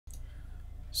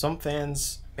Some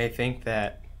fans may think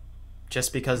that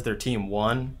just because their team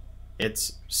won,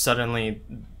 it's suddenly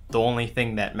the only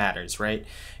thing that matters, right?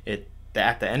 It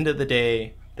at the end of the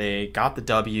day, they got the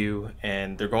W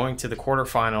and they're going to the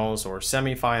quarterfinals or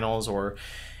semifinals, or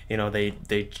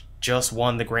they just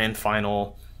won the grand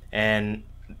final, and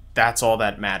that's all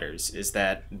that matters, is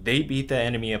that they beat the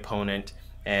enemy opponent,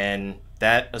 and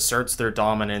that asserts their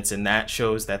dominance, and that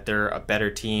shows that they're a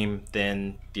better team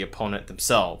than the opponent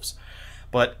themselves.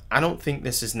 But I don't think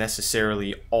this is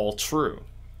necessarily all true,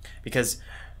 because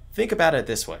think about it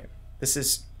this way. This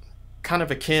is kind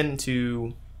of akin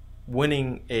to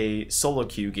winning a solo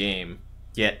queue game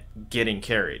yet getting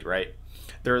carried, right?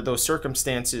 There are those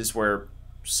circumstances where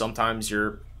sometimes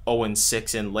you're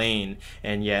 0-6 in lane,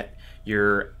 and yet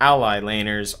your ally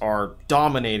laners are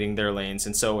dominating their lanes,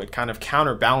 and so it kind of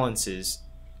counterbalances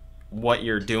what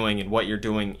you're doing and what you're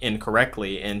doing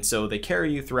incorrectly, and so they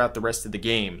carry you throughout the rest of the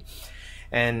game.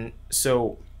 And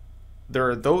so there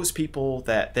are those people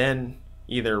that then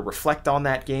either reflect on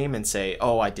that game and say,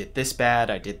 oh, I did this bad,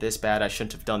 I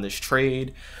shouldn't have done this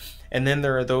trade. And then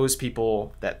there are those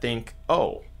people that think,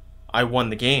 oh, I won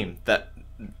the game.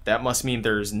 That must mean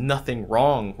there's nothing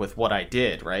wrong with what I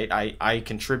did, right? I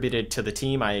contributed to the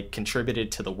team, I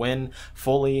contributed to the win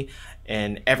fully,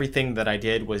 and everything that I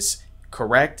did was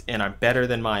correct, and I'm better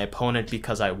than my opponent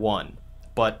because I won.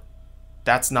 But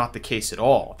that's not the case at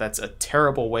all. That's a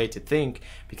terrible way to think,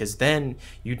 because then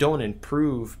you don't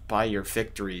improve by your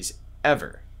victories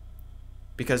ever.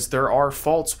 Because there are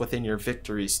faults within your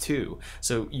victories too.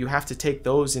 So you have to take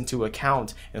those into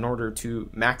account in order to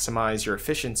maximize your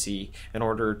efficiency, in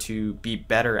order to be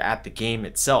better at the game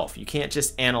itself. You can't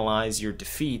just analyze your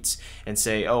defeats and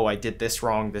say, oh, I did this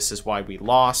wrong, this is why we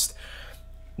lost.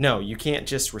 No, you can't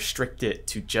just restrict it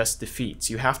to just defeats.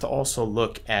 You have to also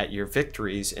look at your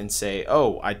victories and say,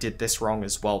 oh, I did this wrong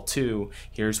as well too.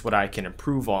 Here's what I can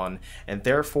improve on. And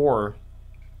therefore,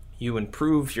 you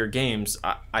improve your games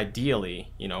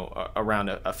ideally, around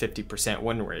a 50%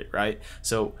 win rate, right?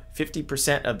 So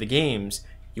 50% of the games,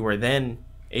 you are then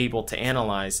able to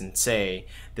analyze and say,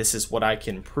 this is what I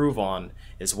can improve on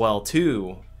as well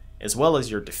too, as well as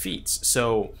your defeats.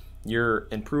 So you're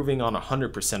improving on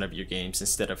 100% of your games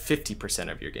instead of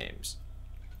 50% of your games.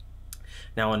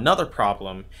 Now, another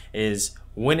problem is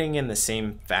winning in the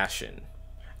same fashion.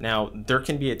 Now, there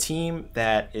can be a team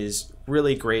that is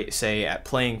really great, say, at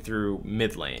playing through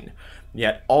mid lane,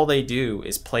 yet all they do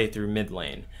is play through mid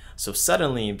lane. So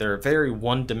suddenly they're a very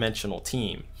one-dimensional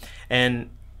team.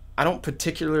 And I don't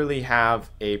particularly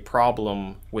have a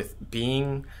problem with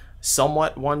being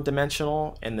somewhat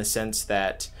one-dimensional, in the sense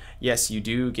that yes, you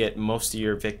do get most of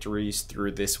your victories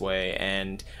through this way,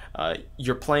 and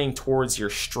you're playing towards your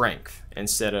strength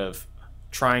instead of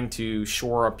trying to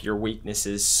shore up your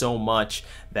weaknesses so much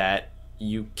that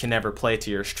you can never play to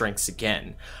your strengths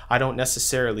again. I don't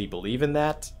necessarily believe in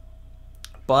that,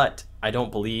 but I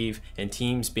don't believe in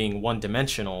teams being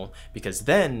one-dimensional, because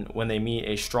then when they meet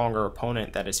a stronger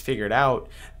opponent that has figured out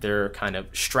their kind of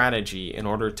strategy in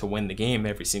order to win the game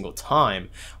every single time,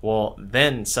 well,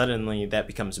 then suddenly that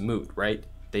becomes moot, right?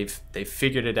 They've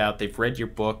figured it out, they've read your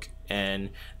book, and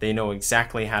they know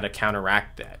exactly how to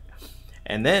counteract that.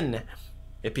 And then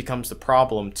it becomes the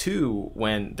problem too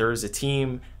when there's a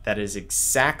team that is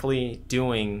exactly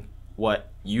doing what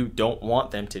you don't want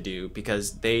them to do,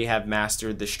 because they have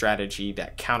mastered the strategy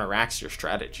that counteracts your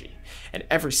strategy. And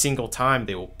every single time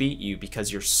they will beat you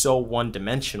because you're so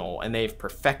one-dimensional, and they've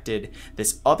perfected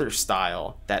this other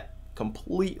style that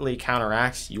completely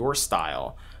counteracts your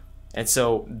style. And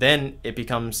so then it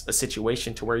becomes a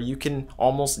situation to where you can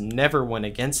almost never win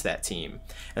against that team.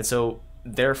 And so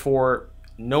therefore,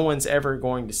 no one's ever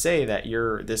going to say that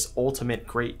you're this ultimate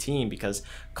great team, because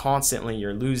constantly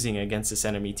you're losing against this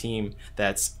enemy team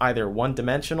that's either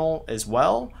one-dimensional as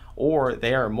well, or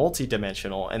they are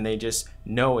multi-dimensional and they just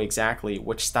know exactly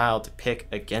which style to pick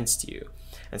against you.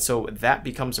 And so that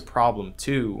becomes a problem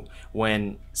too,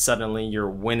 when suddenly you're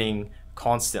winning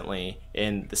constantly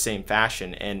in the same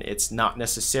fashion, and it's not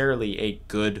necessarily a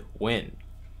good win.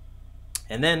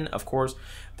 And then, of course,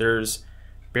 there's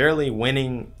barely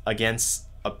winning against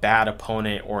a bad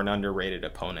opponent or an underrated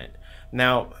opponent.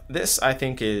 Now, this I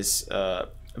think is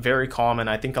very common.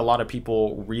 I think a lot of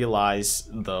people realize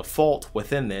the fault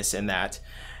within this, in that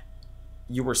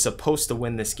you were supposed to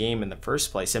win this game in the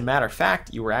first place. As a matter of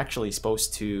fact, you were actually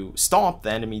supposed to stomp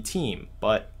the enemy team,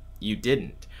 but you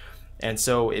didn't. And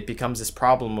so it becomes this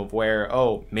problem of where,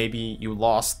 oh, maybe you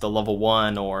lost the level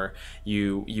 1, or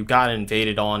you got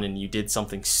invaded on and you did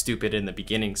something stupid in the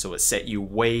beginning, so it set you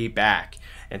way back.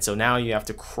 And so now you have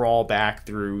to crawl back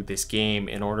through this game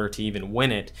in order to even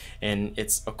win it. And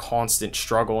it's a constant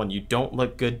struggle, and you don't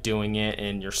look good doing it,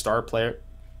 and your star player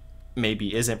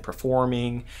maybe isn't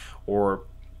performing, or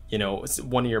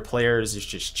one of your players is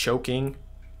just choking.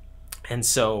 And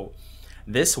so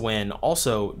this win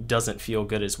also doesn't feel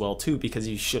good as well too, because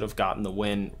you should have gotten the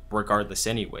win regardless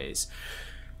anyways.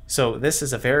 So this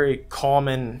is a very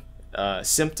common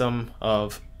symptom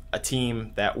of a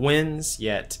team that wins,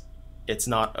 yet it's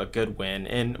not a good win.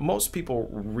 And most people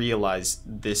realize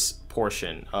this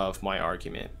portion of my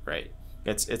argument, right?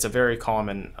 It's a very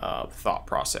common thought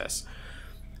process.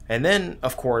 And then,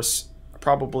 of course,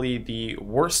 probably the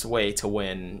worst way to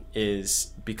win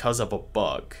is because of a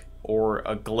bug or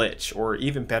a glitch, or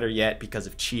even better yet, because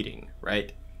of cheating,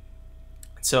 right?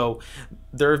 So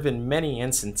there have been many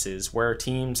instances where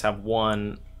teams have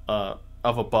won of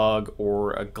a bug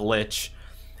or a glitch,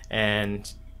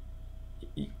 and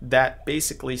that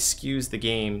basically skews the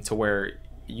game to where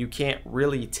you can't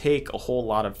really take a whole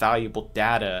lot of valuable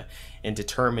data in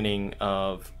determining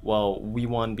of, well, we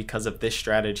won because of this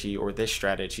strategy or this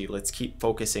strategy, let's keep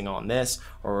focusing on this,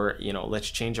 or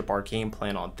let's change up our game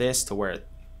plan on this to where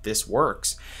this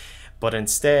works. But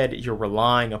instead you're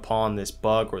relying upon this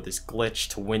bug or this glitch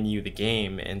to win you the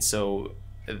game, and so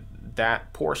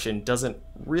that portion doesn't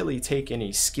really take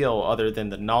any skill other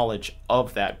than the knowledge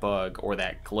of that bug or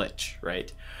that glitch,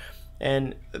 right?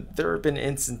 And there have been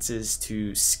instances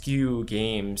to skew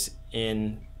games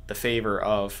in the favor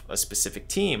of a specific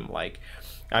team. Like,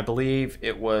 I believe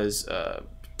it was a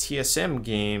TSM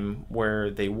game where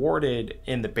they warded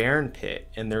in the Baron Pit,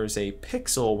 and there's a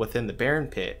pixel within the Baron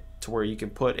Pit to where you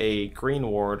can put a green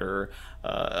ward or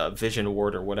a vision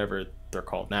ward or whatever they're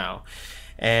called now.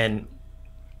 And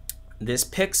this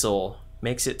pixel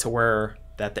makes it to where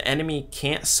that the enemy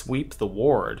can't sweep the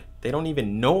ward. They don't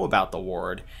even know about the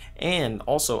ward, and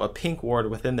also a pink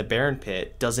ward within the Baron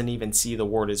Pit doesn't even see the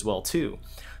ward as well too.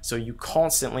 So you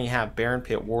constantly have Baron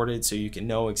Pit warded, so you can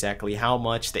know exactly how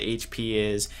much the HP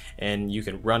is, and you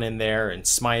can run in there and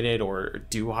smite it or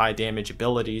do high damage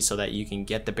abilities so that you can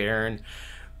get the Baron,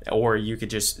 or you could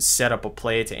just set up a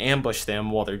play to ambush them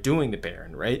while they're doing the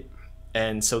Baron, right?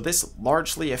 And so this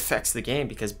largely affects the game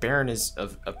because Baron is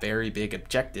a very big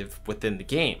objective within the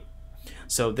game.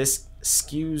 So this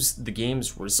skews the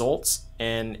game's results,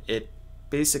 and it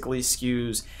basically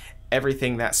skews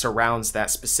everything that surrounds that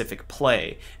specific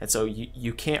play. And so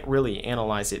you can't really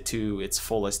analyze it to its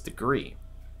fullest degree.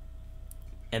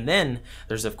 And then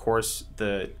there's, of course,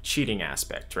 the cheating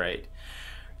aspect, right?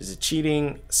 Is it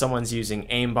cheating? Someone's using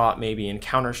aimbot maybe in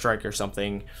Counter-Strike or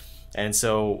something, and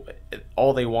so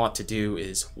all they want to do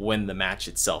is win the match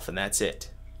itself, and that's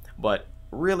it. But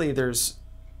really, there's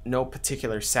no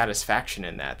particular satisfaction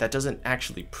in that. That doesn't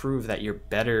actually prove that you're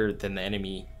better than the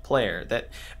enemy player. That,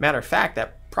 matter of fact,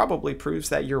 that probably proves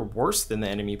that you're worse than the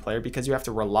enemy player, because you have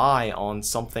to rely on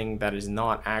something that is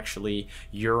not actually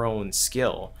your own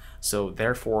skill. So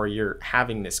therefore, you're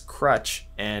having this crutch,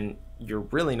 and you're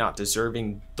really not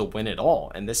deserving the win at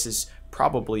all. And this is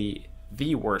probably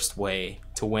the worst way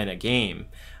to win a game,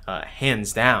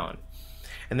 hands down.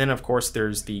 And then, of course,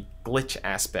 there's the glitch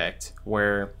aspect,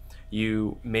 where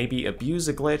you maybe abuse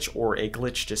a glitch, or a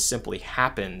glitch just simply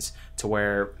happens to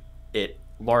where it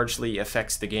largely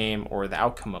affects the game or the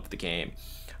outcome of the game,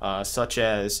 such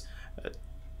as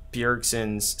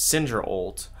Bjergsen's Syndra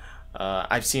ult.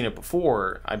 I've seen it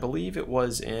before. I believe it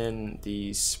was in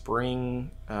the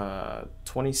spring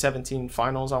 2017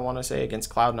 finals, I want to say, against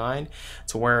Cloud9,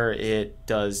 to where it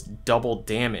does double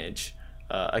damage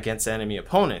against the enemy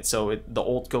opponent. So the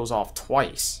ult goes off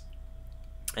twice.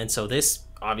 And so this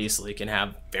obviously can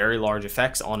have very large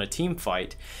effects on a team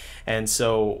fight. And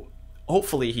so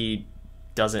hopefully he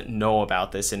doesn't know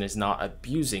about this and is not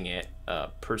abusing it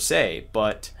per se,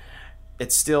 but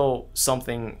it's still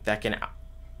something that can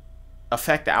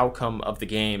affect the outcome of the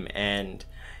game. And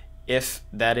if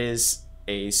that is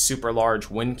a super large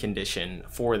win condition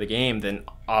for the game, then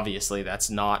obviously that's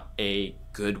not a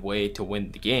good way to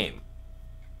win the game.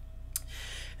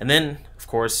 And then, of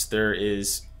course, there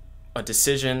is a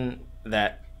decision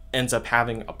that ends up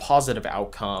having a positive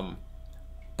outcome,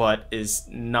 but is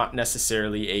not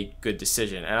necessarily a good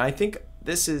decision. And I think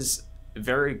this is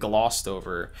very glossed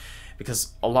over,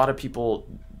 because a lot of people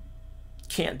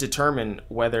can't determine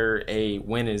whether a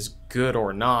win is good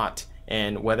or not,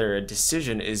 and whether a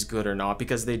decision is good or not,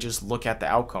 because they just look at the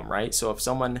outcome, right? So if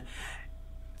someone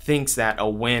thinks that a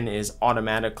win is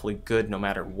automatically good no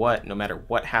matter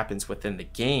what happens within the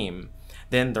game,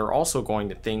 then they're also going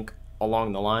to think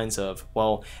along the lines of,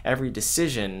 well, every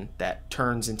decision that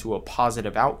turns into a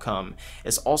positive outcome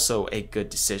is also a good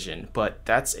decision. But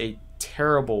that's a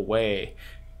terrible way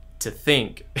to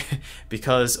think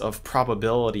because of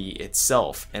probability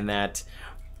itself. And that,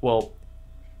 well,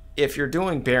 if you're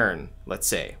doing Baron, let's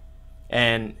say,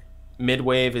 and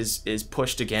mid-wave is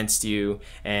pushed against you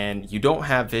and you don't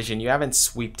have vision, you haven't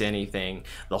sweeped anything,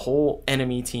 the whole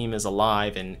enemy team is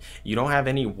alive, and you don't have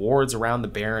any wards around the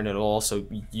Baron at all, so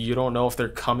you don't know if they're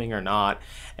coming or not,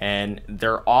 and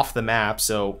they're off the map,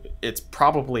 so it's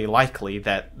probably likely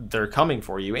that they're coming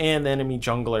for you, and the enemy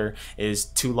jungler is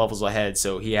 2 levels ahead,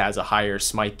 so he has a higher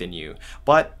smite than you,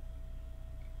 but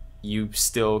you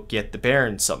still get the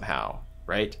Baron somehow,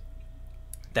 right?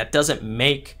 That doesn't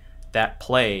make that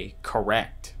play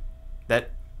correct.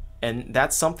 And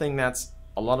that's something that's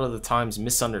a lot of the times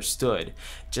misunderstood.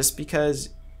 Just because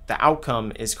the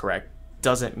outcome is correct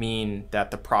doesn't mean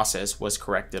that the process was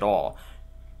correct at all.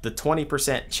 The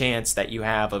 20% chance that you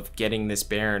have of getting this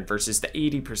Baron versus the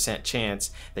 80% chance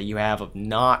that you have of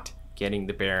not getting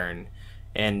the Baron,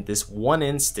 and this one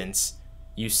instance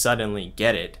you suddenly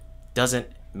get it, doesn't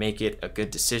make it a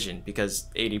good decision, because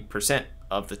 80%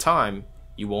 of the time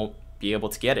you won't be able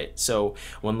to get it. So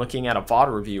when looking at a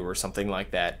VOD review or something like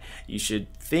that, you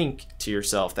should think to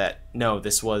yourself that, no,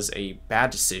 this was a bad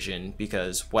decision,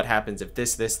 because what happens if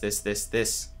this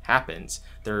happens?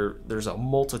 There's a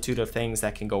multitude of things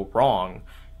that can go wrong.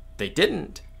 They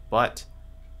didn't, but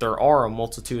there are a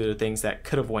multitude of things that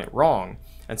could have went wrong.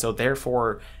 And so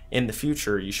therefore, in the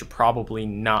future, you should probably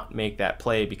not make that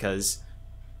play, because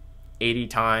 80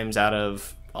 times out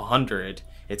of 100,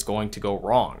 it's going to go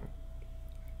wrong.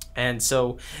 And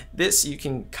so this, you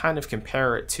can kind of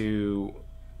compare it to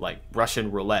like Russian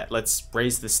roulette. Let's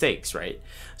raise the stakes, right?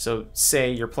 So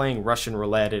say you're playing Russian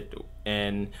roulette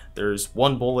and there's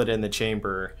 1 bullet in the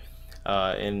chamber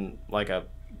in like a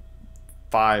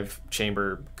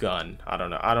 5-chamber gun. I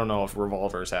don't know if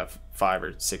revolvers have 5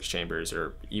 or 6 chambers,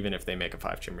 or even if they make a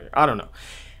 5-chamber. I don't know.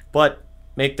 But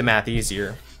make the math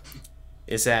easier,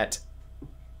 is that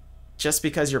just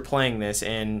because you're playing this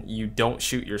and you don't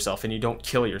shoot yourself and you don't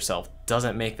kill yourself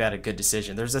doesn't make that a good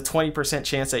decision. There's a 20%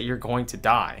 chance that you're going to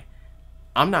die.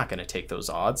 I'm not going to take those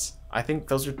odds. I think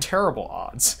those are terrible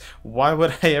odds. Why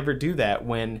would I ever do that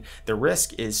when the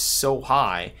risk is so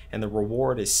high and the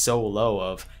reward is so low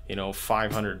of, you know,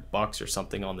 $500 or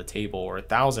something on the table, or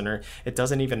 1,000, or it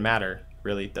doesn't even matter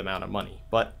really the amount of money.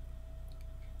 But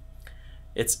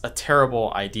it's a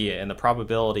terrible idea, and the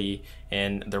probability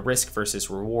and the risk versus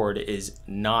reward is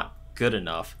not good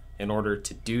enough in order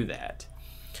to do that.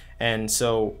 And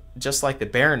so just like the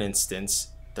Baron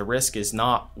instance, the risk is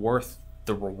not worth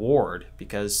the reward,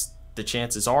 because the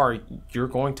chances are you're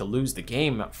going to lose the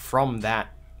game from that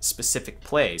specific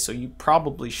play. So you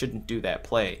probably shouldn't do that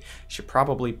play. You should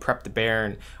probably prep the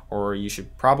Baron, or you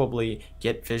should probably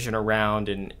get vision around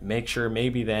and make sure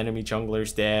maybe the enemy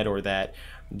jungler's dead, or that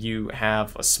you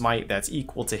have a smite that's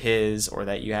equal to his, or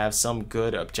that you have some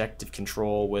good objective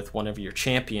control with one of your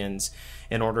champions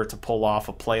in order to pull off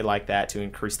a play like that to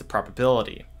increase the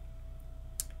probability.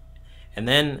 And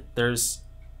then there's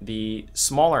the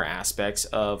smaller aspects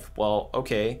of, well,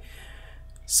 okay,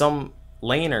 some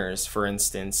laners, for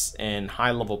instance, in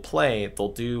high-level play,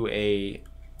 they'll do a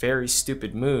very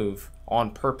stupid move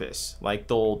on purpose. Like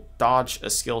they'll dodge a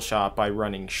skill shot by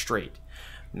running straight.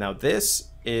 Now this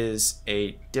is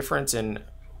a difference in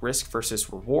risk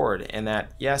versus reward, and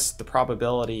that yes, the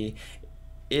probability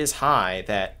is high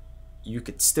that you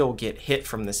could still get hit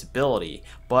from this ability,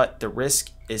 but the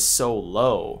risk is so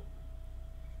low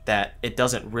that it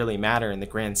doesn't really matter in the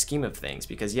grand scheme of things,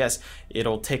 because yes,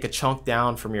 it'll take a chunk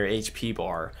down from your HP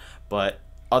bar, but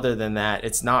other than that,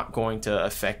 it's not going to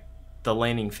affect the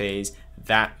laning phase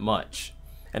that much.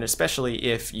 And especially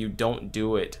if you don't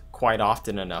do it quite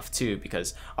often enough too,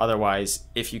 because otherwise,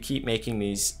 if you keep making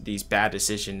these bad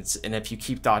decisions, and if you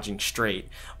keep dodging straight,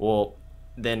 well,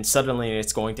 then suddenly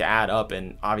it's going to add up,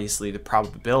 and obviously the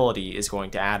probability is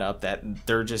going to add up that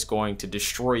they're just going to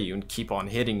destroy you and keep on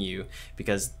hitting you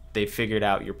because they figured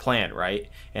out your plan, right?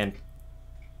 And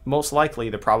most likely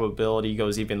the probability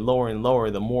goes even lower and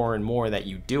lower the more and more that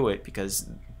you do it, because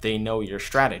they know your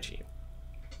strategy.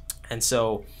 And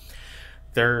so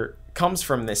there comes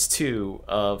from this too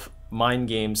of mind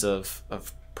games of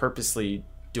purposely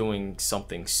doing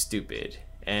something stupid.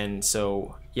 And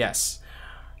so yes,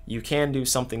 you can do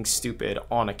something stupid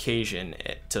on occasion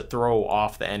to throw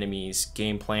off the enemy's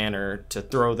game plan, or to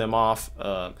throw them off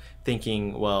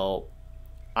thinking, well,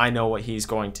 I know what he's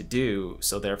going to do,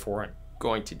 so therefore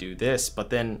going to do this, but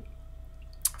then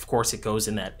of course it goes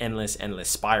in that endless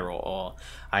spiral. Oh,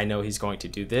 I know he's going to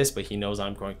do this, but he knows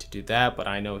I'm going to do that, but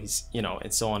I know he's,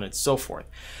 and so on and so forth.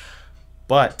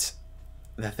 But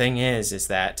the thing is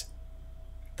that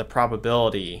the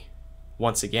probability,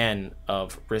 once again,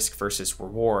 of risk versus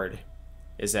reward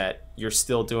is that you're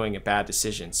still doing a bad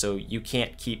decision. So you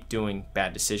can't keep doing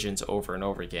bad decisions over and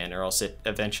over again, or else it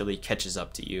eventually catches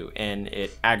up to you and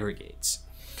it aggregates.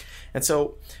 And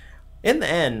so in the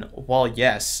end, while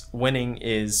yes, winning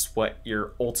is what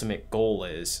your ultimate goal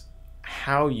is,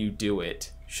 how you do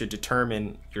it should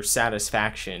determine your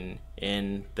satisfaction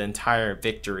in the entire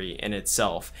victory in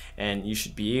itself. And you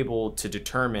should be able to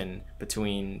determine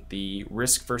between the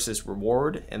risk versus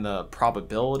reward, and the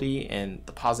probability and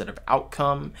the positive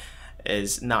outcome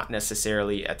is not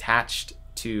necessarily attached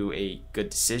to a good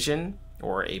decision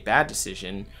or a bad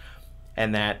decision,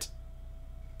 and that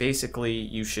basically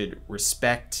you should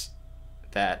respect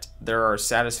that there are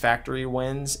satisfactory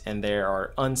wins and there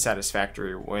are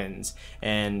unsatisfactory wins,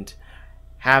 and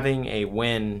having a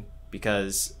win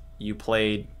because you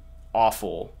played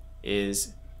awful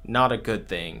is not a good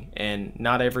thing, and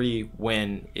not every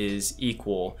win is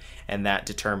equal and that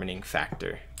determining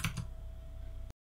factor.